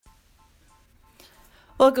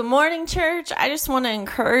Well, good morning, church. I just want to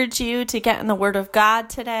encourage you to get in the Word of God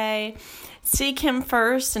today. Seek Him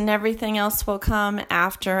first and everything else will come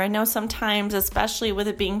after. I know sometimes, especially with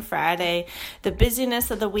it being Friday, the busyness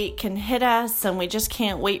of the week can hit us and we just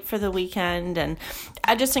can't wait for the weekend. And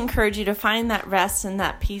I just encourage you to find that rest and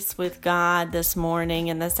that peace with God this morning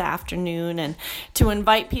and this afternoon, and to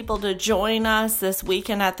invite people to join us this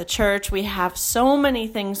weekend at the church. We have so many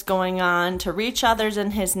things going on to reach others in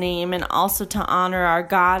His name and also to honor our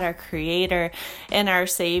God, our Creator, and our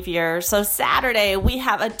Savior. So Saturday, we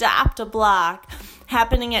have Adopt a Block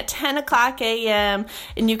happening at 10 o'clock a.m.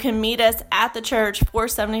 and you can meet us at the church,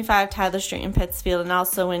 475 Tyler Street in Pittsfield, and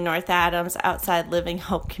also in North Adams outside Living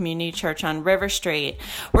Hope Community Church on River Street.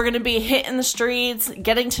 We're going to be hitting the streets,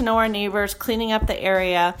 getting to know our neighbors, cleaning up the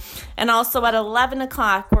area, and also at 11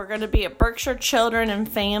 o'clock we're going to be at Berkshire Children and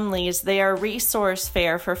Families. They are a resource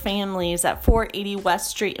fair for families at 480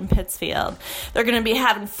 West Street in Pittsfield. They're going to be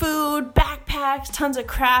having food, backpacks, tons of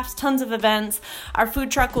crafts, tons of events. Our food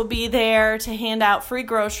truck will be there to hand out free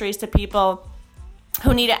groceries to people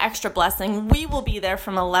who need an extra blessing. We will be there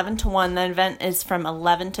from 11 to 1. The event is from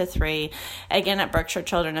 11 to 3, again at Berkshire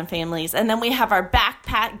Children and Families. And then we have our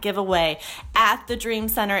backpack giveaway at the Dream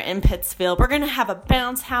Center in Pittsfield. We're going to have a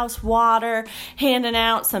bounce house, water, handing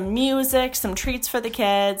out some music, some treats for the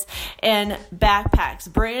kids, and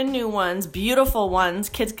backpacks, brand new ones, beautiful ones.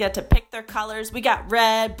 Kids get to pick their colors. We got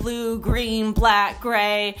red, blue, green, black,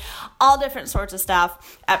 gray, all different sorts of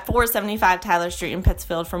stuff at 475 Tyler Street in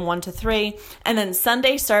Pittsfield from 1 to 3. And then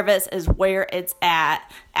Sunday service is where it's at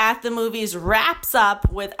the movies wraps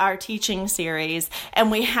up with our teaching series,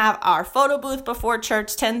 and we have our photo booth before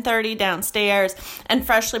church, 10:30 downstairs, and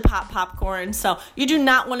freshly popped popcorn. So you do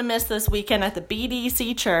not want to miss this weekend at the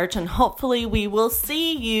BDC church, and hopefully we will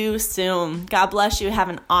see you soon. God bless you. Have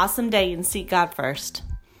an awesome day and seek God first.